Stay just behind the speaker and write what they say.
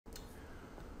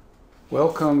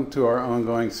Welcome to our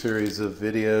ongoing series of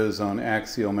videos on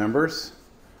axial members.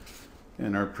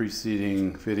 In our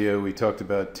preceding video, we talked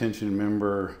about tension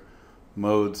member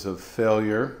modes of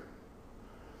failure.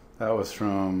 That was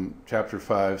from Chapter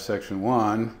 5, Section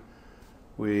 1.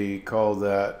 We called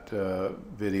that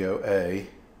video A.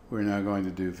 We're now going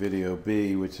to do video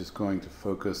B, which is going to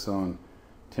focus on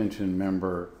tension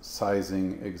member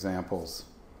sizing examples.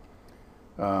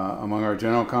 Among our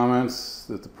general comments,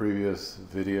 that the previous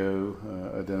video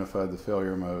identified the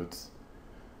failure modes.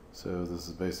 So this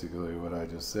is basically what I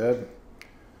just said.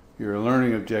 Your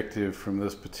learning objective from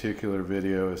this particular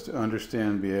video is to understand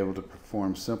and be able to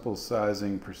perform simple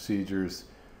sizing procedures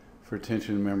for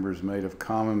tension members made of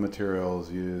common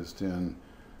materials used in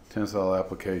tensile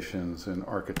applications in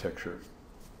architecture.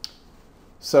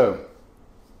 So,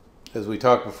 as we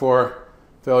talked before,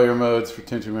 failure modes for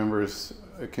tension members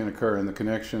can occur in the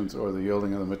connections or the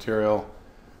yielding of the material.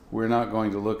 We're not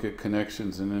going to look at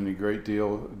connections in any great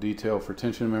detail for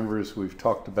tension members. We've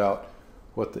talked about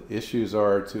what the issues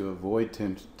are to avoid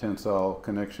tensile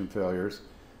connection failures,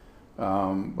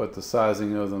 but the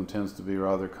sizing of them tends to be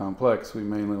rather complex. We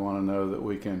mainly want to know that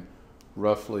we can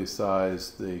roughly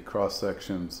size the cross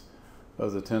sections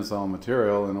of the tensile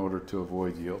material in order to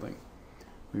avoid yielding.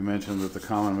 We mentioned that the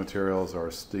common materials are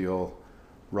steel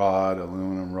rod,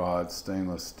 aluminum rod,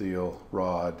 stainless steel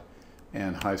rod,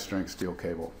 and high-strength steel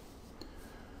cable.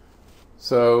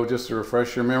 So just to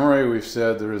refresh your memory, we've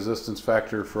said the resistance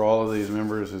factor for all of these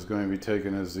members is going to be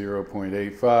taken as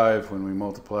 0.85. When we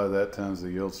multiply that times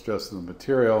the yield stress of the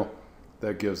material,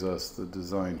 that gives us the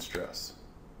design stress.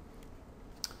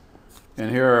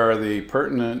 And here are the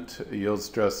pertinent yield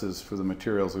stresses for the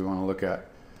materials we want to look at.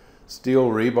 Steel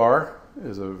rebar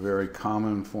is a very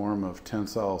common form of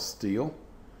tensile steel.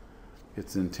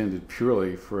 It's intended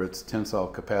purely for its tensile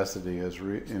capacity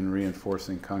in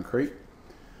reinforcing concrete.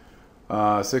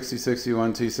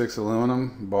 6061 T6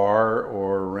 aluminum, bar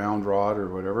or round rod or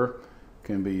whatever,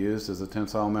 can be used as a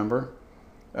tensile member.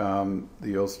 The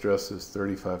yield stress is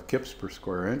 35 kips per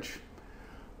square inch.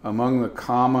 Among the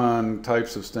common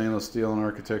types of stainless steel in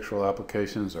architectural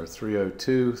applications are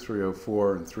 302,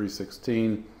 304, and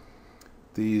 316.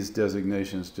 These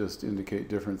designations just indicate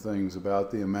different things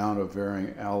about the amount of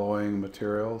varying alloying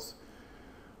materials.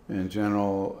 In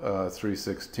general,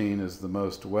 316 is the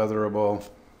most weatherable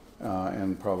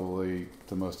and probably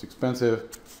the most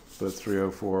expensive, but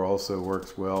 304 also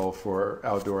works well for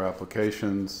outdoor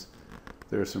applications.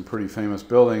 There are some pretty famous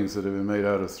buildings that have been made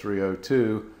out of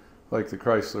 302, like the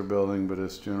Chrysler building, but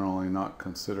it's generally not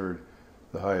considered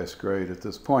the highest grade at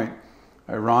this point.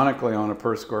 Ironically, on a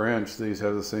per square inch, these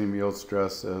have the same yield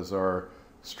stress as our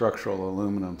structural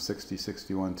aluminum,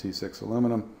 6061 T6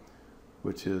 aluminum,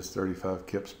 which is 35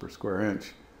 kips per square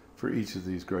inch for each of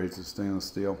these grades of stainless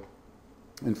steel.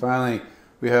 And finally,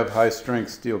 we have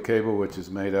high-strength steel cable, which is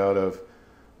made out of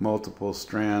multiple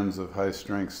strands of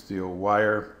high-strength steel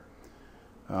wire.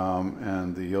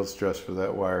 And the yield stress for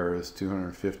that wire is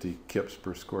 250 kips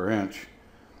per square inch.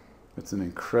 It's an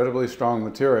incredibly strong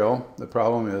material. The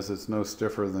problem is it's no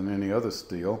stiffer than any other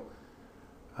steel.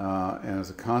 And as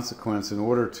a consequence, in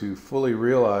order to fully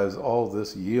realize all of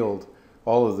this yield,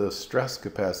 all of this stress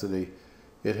capacity,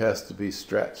 it has to be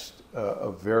stretched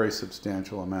a very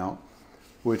substantial amount,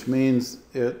 which means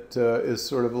it is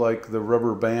sort of like the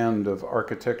rubber band of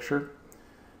architecture.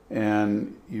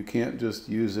 And you can't just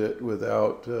use it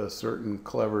without certain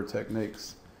clever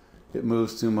techniques. It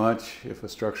moves too much. If a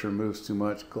structure moves too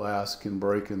much, glass can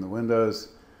break in the windows,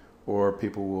 or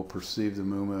people will perceive the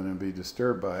movement and be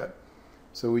disturbed by it.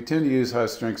 So we tend to use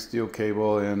high-strength steel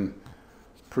cable in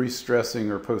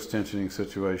pre-stressing or post-tensioning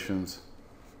situations.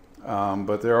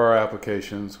 But there are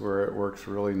applications where it works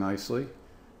really nicely.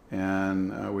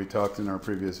 And we talked in our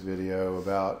previous video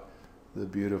about the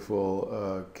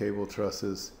beautiful cable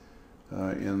trusses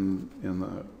in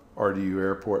the RDU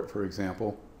airport, for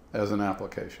example, as an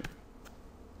application.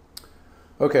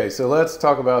 Okay, so let's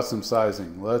talk about some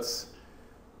sizing. Let's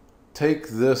take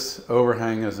this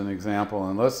overhang as an example,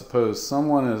 and let's suppose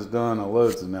someone has done a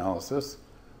loads analysis,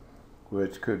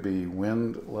 which could be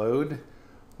wind load,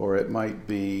 or it might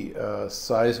be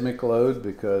seismic load,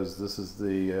 because this is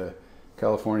the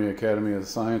California Academy of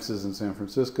Sciences in San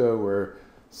Francisco, where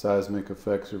seismic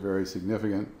effects are very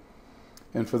significant.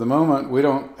 And for the moment, we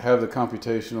don't have the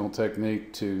computational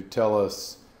technique to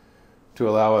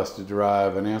allow us to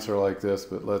derive an answer like this,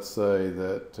 but let's say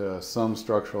that some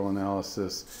structural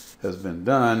analysis has been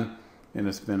done, and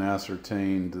it's been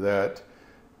ascertained that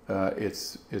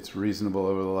it's reasonable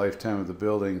over the lifetime of the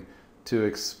building to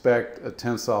expect a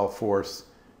tensile force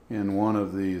in one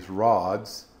of these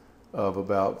rods of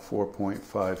about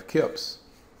 4.5 kips.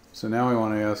 So now we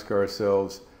want to ask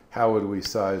ourselves, how would we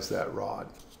size that rod?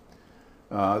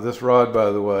 This rod,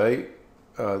 by the way,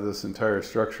 this entire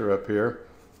structure up here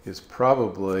is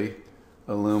probably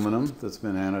aluminum that's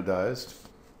been anodized.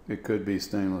 It could be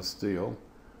stainless steel.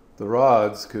 The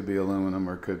rods could be aluminum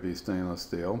or could be stainless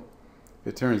steel.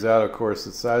 It turns out, of course,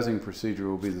 the sizing procedure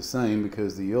will be the same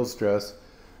because the yield stress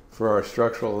for our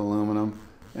structural aluminum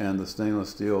and the stainless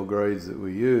steel grades that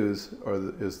we use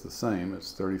is the same.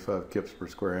 It's 35 kips per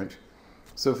square inch.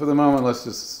 So for the moment, let's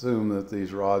just assume that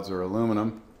these rods are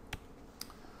aluminum.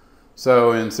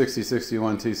 So in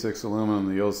 6061 T6 aluminum,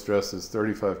 the yield stress is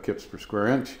 35 kips per square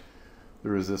inch. The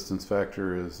resistance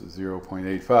factor is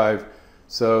 0.85.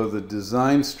 So the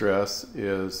design stress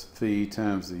is phi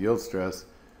times the yield stress,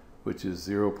 which is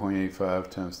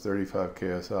 0.85 times 35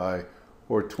 ksi,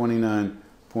 or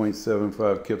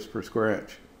 29.75 kips per square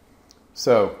inch.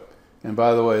 So, and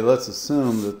by the way, let's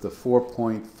assume that the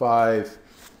 4.5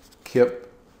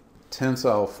 kip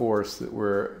tensile force that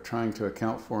we're trying to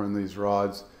account for in these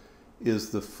rods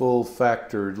is the full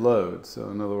factored load.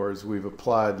 So in other words, we've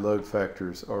applied load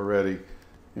factors already,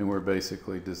 and we're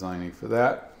basically designing for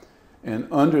that. And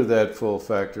under that full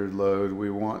factored load,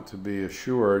 we want to be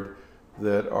assured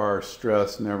that our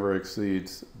stress never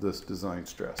exceeds this design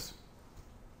stress.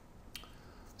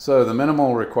 So the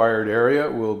minimal required area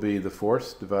will be the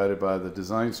force divided by the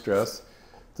design stress.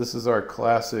 This is our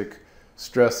classic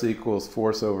stress equals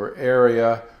force over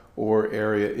area, or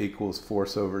area equals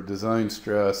force over design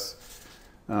stress.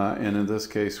 And in this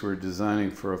case, we're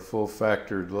designing for a full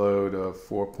factored load of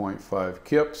 4.5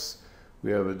 kips.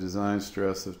 We have a design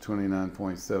stress of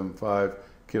 29.75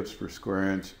 kips per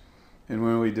square inch. And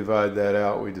when we divide that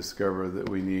out, we discover that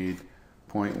we need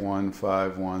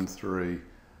 0.1513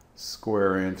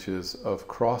 square inches of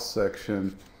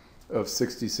cross-section of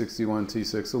 6061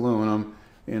 T6 aluminum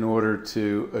in order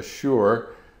to assure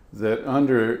that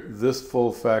under this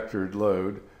full factored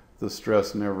load, the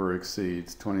stress never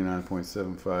exceeds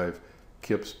 29.75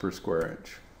 kips per square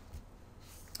inch.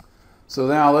 So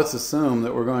now let's assume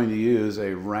that we're going to use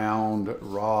a round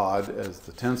rod as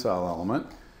the tensile element.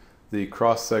 The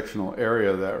cross-sectional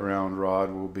area of that round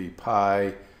rod will be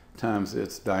pi times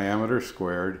its diameter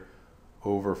squared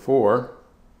over 4.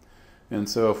 And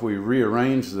so if we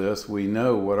rearrange this, we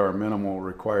know what our minimal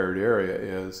required area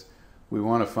is. We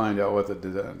want to find out what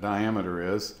the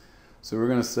diameter is. So we're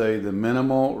going to say the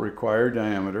minimal required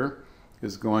diameter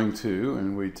is going to,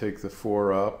 and we take the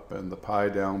 4 up and the pi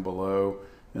down below,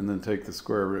 and then take the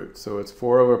square root. So it's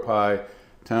 4 over pi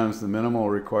times the minimal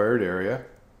required area,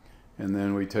 and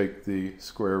then we take the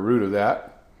square root of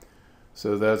that.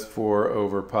 So that's 4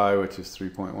 over pi, which is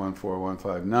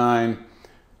 3.14159.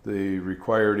 The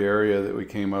required area that we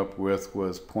came up with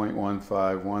was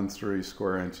 0.1513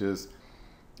 square inches.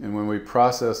 And when we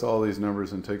process all these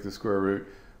numbers and take the square root,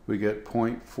 we get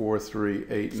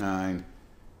 0.4389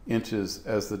 inches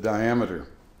as the diameter.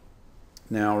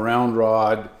 Now, round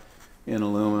rod in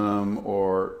aluminum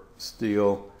or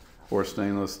steel or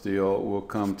stainless steel will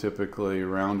come typically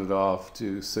rounded off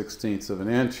to 1/16 of an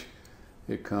inch.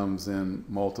 It comes in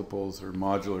multiples or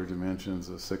modular dimensions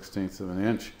of 1/16 of an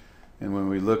inch. And when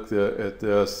we look at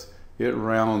this, it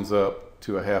rounds up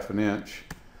to 1/2 inch.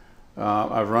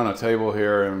 I've run a table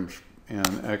here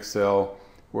in Excel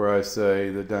where I say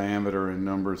the diameter in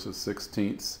numbers of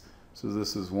 1/16. So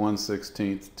this is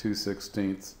 1/16,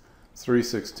 2/16,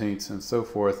 3/16, and so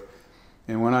forth.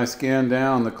 And when I scan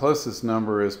down, the closest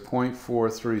number is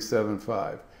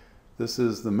 0.4375. This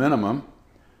is the minimum.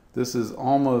 This is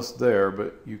almost there,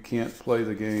 but you can't play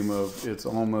the game of it's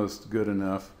almost good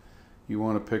enough. You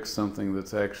want to pick something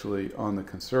that's actually on the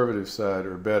conservative side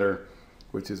or better,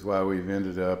 which is why we've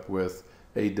ended up with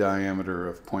a diameter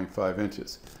of 0.5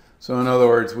 inches. So in other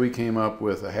words, we came up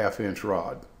with a 1/2 inch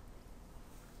rod.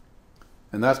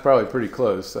 And that's probably pretty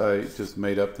close. I just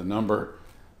made up the number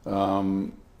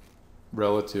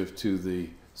relative to the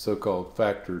so-called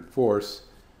factored force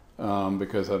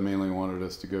because I mainly wanted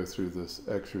us to go through this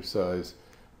exercise.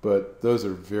 But those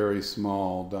are very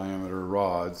small diameter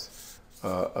rods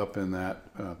up in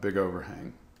that big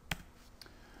overhang.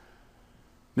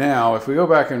 Now, if we go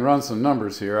back and run some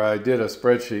numbers here, I did a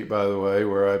spreadsheet, by the way,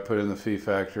 where I put in the phi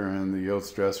factor and the yield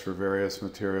stress for various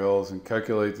materials and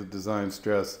calculate the design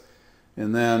stress.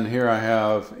 And then here I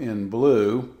have in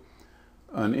blue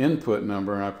an input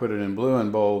number, and I put it in blue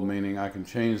and bold, meaning I can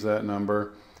change that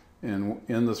number. And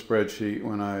in the spreadsheet,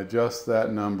 when I adjust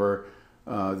that number,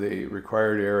 the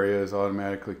required area is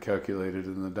automatically calculated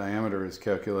and the diameter is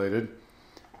calculated.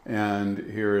 And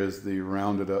here is the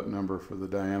rounded up number for the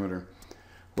diameter.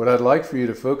 What I'd like for you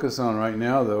to focus on right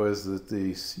now, though, is that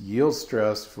the yield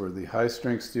stress for the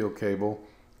high-strength steel cable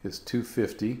is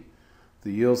 250.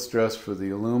 The yield stress for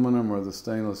the aluminum or the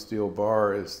stainless steel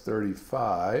bar is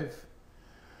 35.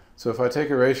 So if I take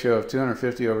a ratio of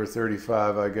 250 over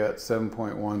 35, I get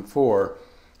 7.14.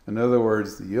 In other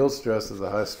words, the yield stress of the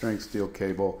high-strength steel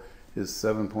cable is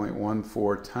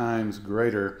 7.14 times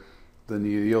greater than the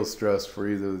yield stress for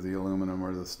either the aluminum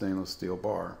or the stainless steel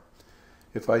bar.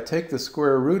 If I take the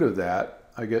square root of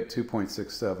that, I get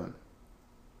 2.67.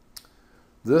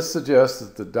 This suggests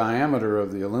that the diameter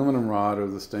of the aluminum rod or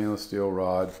the stainless steel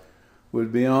rod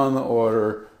would be on the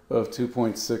order of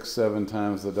 2.67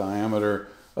 times the diameter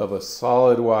of a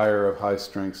solid wire of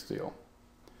high-strength steel.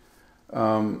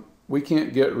 We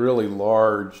can't get really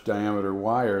large diameter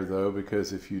wire though,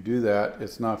 because if you do that,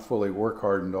 it's not fully work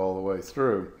hardened all the way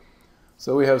through.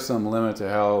 So we have some limit to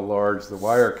how large the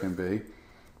wire can be.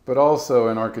 But also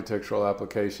in architectural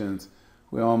applications,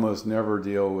 we almost never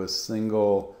deal with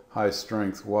single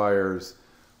high-strength wires.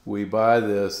 We buy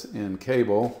this in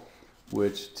cable,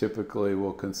 which typically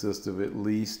will consist of at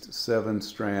least 7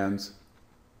 strands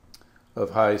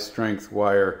of high-strength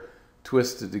wire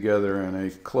twisted together in a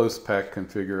close pack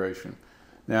configuration.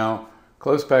 Now,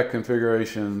 close pack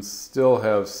configurations still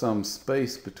have some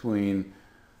space between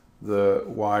the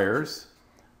wires,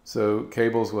 so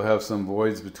cables will have some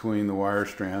voids between the wire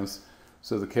strands,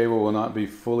 so the cable will not be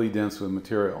fully dense with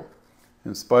material.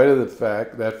 In spite of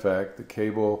that fact, the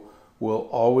cable will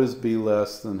always be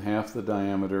less than half the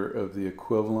diameter of the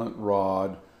equivalent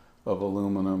rod of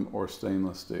aluminum or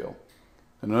stainless steel.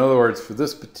 In other words, for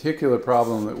this particular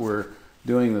problem that we're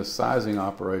doing this sizing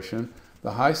operation,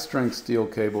 the high-strength steel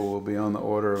cable will be on the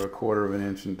order of 1/4 of an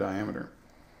inch in diameter,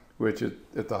 which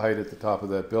at the height at the top of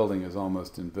that building is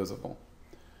almost invisible.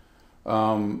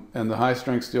 And the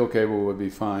high-strength steel cable would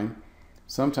be fine.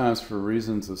 Sometimes for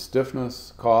reasons of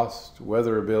stiffness, cost,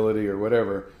 weatherability, or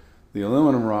whatever, the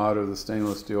aluminum rod or the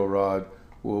stainless steel rod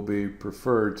will be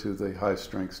preferred to the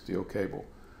high-strength steel cable.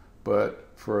 But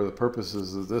for the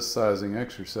purposes of this sizing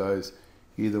exercise,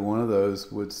 either one of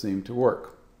those would seem to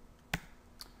work.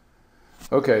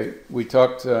 Okay, we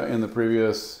talked in the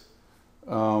previous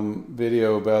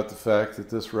video about the fact that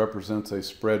this represents a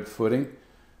spread footing.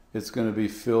 It's going to be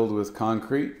filled with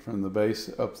concrete from the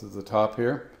base up to the top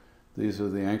here. These are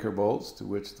the anchor bolts to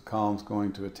which the column is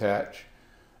going to attach.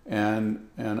 And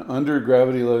under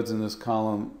gravity loads in this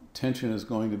column, tension is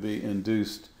going to be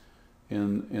induced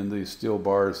in these steel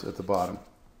bars at the bottom.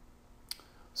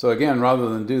 So again, rather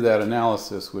than do that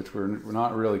analysis, which we're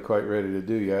not really quite ready to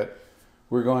do yet,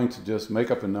 we're going to just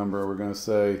make up a number. We're going to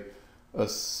say,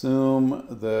 assume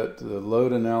that the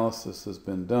load analysis has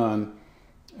been done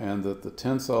and that the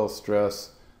tensile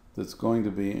stress that's going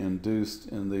to be induced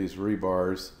in these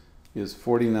rebars is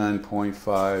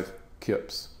 49.5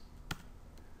 kips.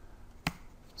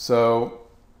 So,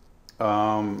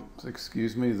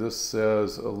 excuse me, this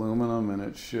says aluminum and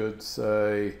it should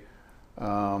say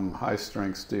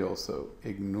high-strength steel, so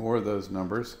ignore those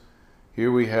numbers.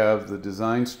 Here we have the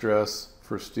design stress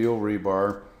for steel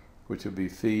rebar, which would be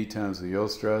phi times the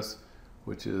yield stress,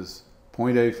 which is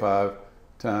 0.85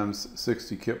 times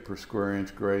 60 kip per square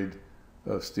inch grade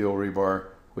of steel rebar,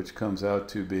 which comes out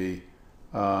to be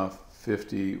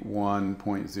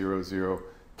 51.00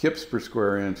 kips per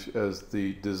square inch as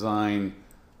the design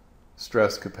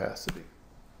stress capacity.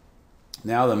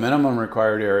 Now the minimum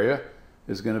required area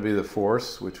is going to be the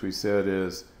force, which we said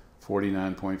is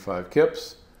 49.5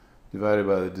 kips, divided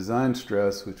by the design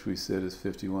stress, which we said is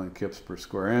 51 kips per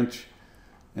square inch.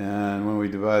 And when we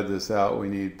divide this out, we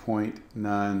need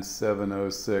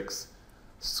 0.9706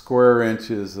 square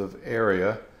inches of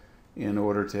area in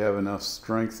order to have enough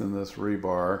strength in this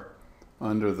rebar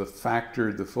under the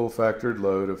full factored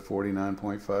load of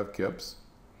 49.5 kips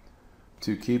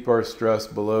to keep our stress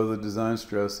below the design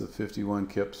stress of 51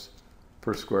 kips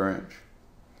per square inch.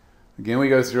 Again, we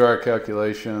go through our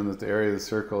calculation that the area of the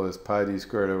circle is pi d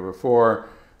squared over 4.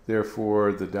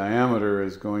 Therefore, the diameter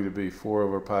is going to be 4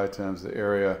 over pi times the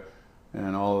area,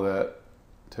 and all of that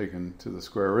taken to the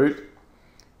square root.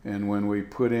 And when we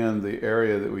put in the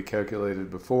area that we calculated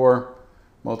before,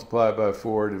 multiply it by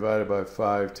 4, divide it by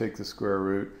 5, take the square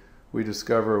root, we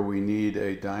discover we need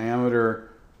a diameter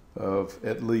of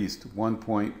at least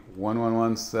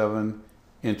 1.1117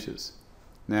 inches.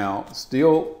 Now,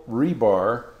 steel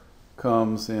rebar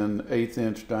comes in 1/8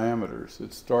 inch diameters.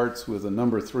 It starts with a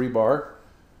number 3 bar,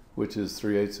 which is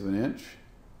 3/8 of an inch.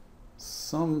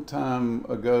 Some time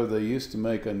ago, they used to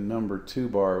make a number 2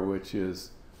 bar, which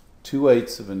is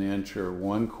 2/8 of an inch or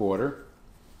 1/4.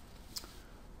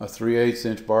 A 3/8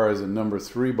 inch bar is a number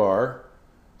 3 bar.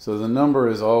 So the number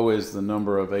is always the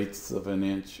number of eighths of an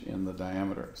inch in the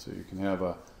diameter. So you can have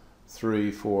a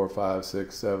 3, 4, 5,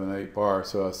 6, 7, 8 bar.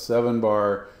 So a 7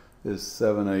 bar is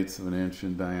 7/8 of an inch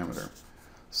in diameter.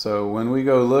 So when we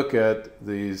go look at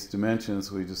these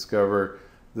dimensions, we discover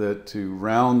that to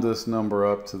round this number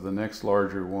up to the next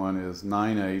larger one is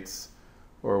 9/8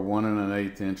 or 1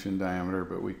 1/8 inch in diameter,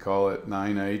 but we call it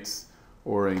 9/8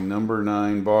 or a number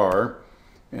 9 bar.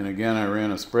 And again, I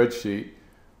ran a spreadsheet.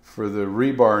 For the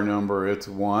rebar number, it's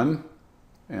 1,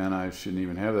 and I shouldn't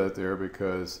even have that there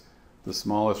because the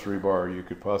smallest rebar you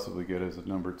could possibly get is a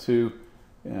number 2,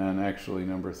 and actually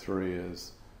number 3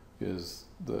 is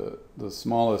the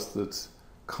smallest that's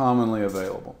commonly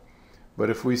available. But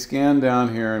if we scan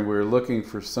down here and we're looking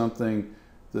for something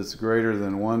that's greater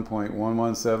than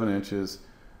 1.117 inches,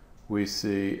 we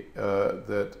see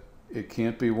that it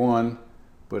can't be 1,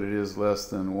 but it is less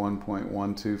than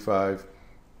 1.125,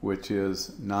 which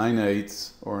is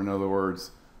 9/8, or in other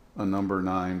words, a number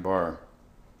 9 bar.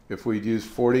 If we'd used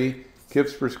 40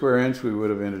 kips per square inch, we would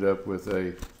have ended up with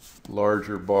a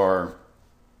larger bar.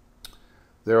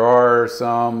 There are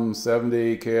some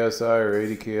 70 KSI or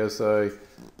 80 KSI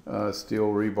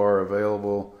steel rebar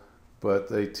available, but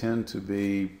they tend to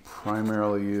be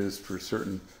primarily used for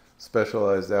certain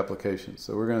specialized applications.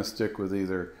 So we're going to stick with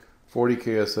either 40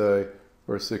 KSI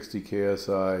or 60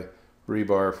 KSI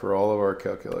rebar for all of our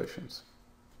calculations.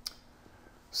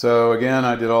 So again,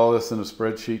 I did all this in a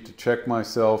spreadsheet to check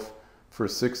myself. For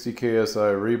 60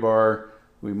 KSI rebar,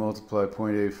 we multiply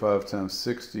 0.85 times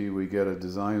 60, we get a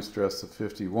design stress of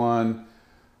 51.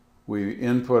 We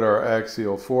input our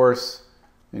axial force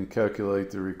and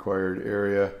calculate the required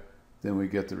area. Then we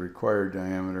get the required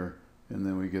diameter, and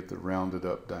then we get the rounded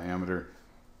up diameter,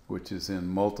 which is in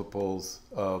multiples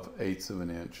of 1/8 of an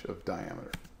inch of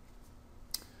diameter.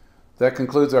 That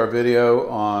concludes our video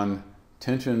on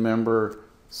tension member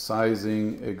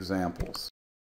sizing examples.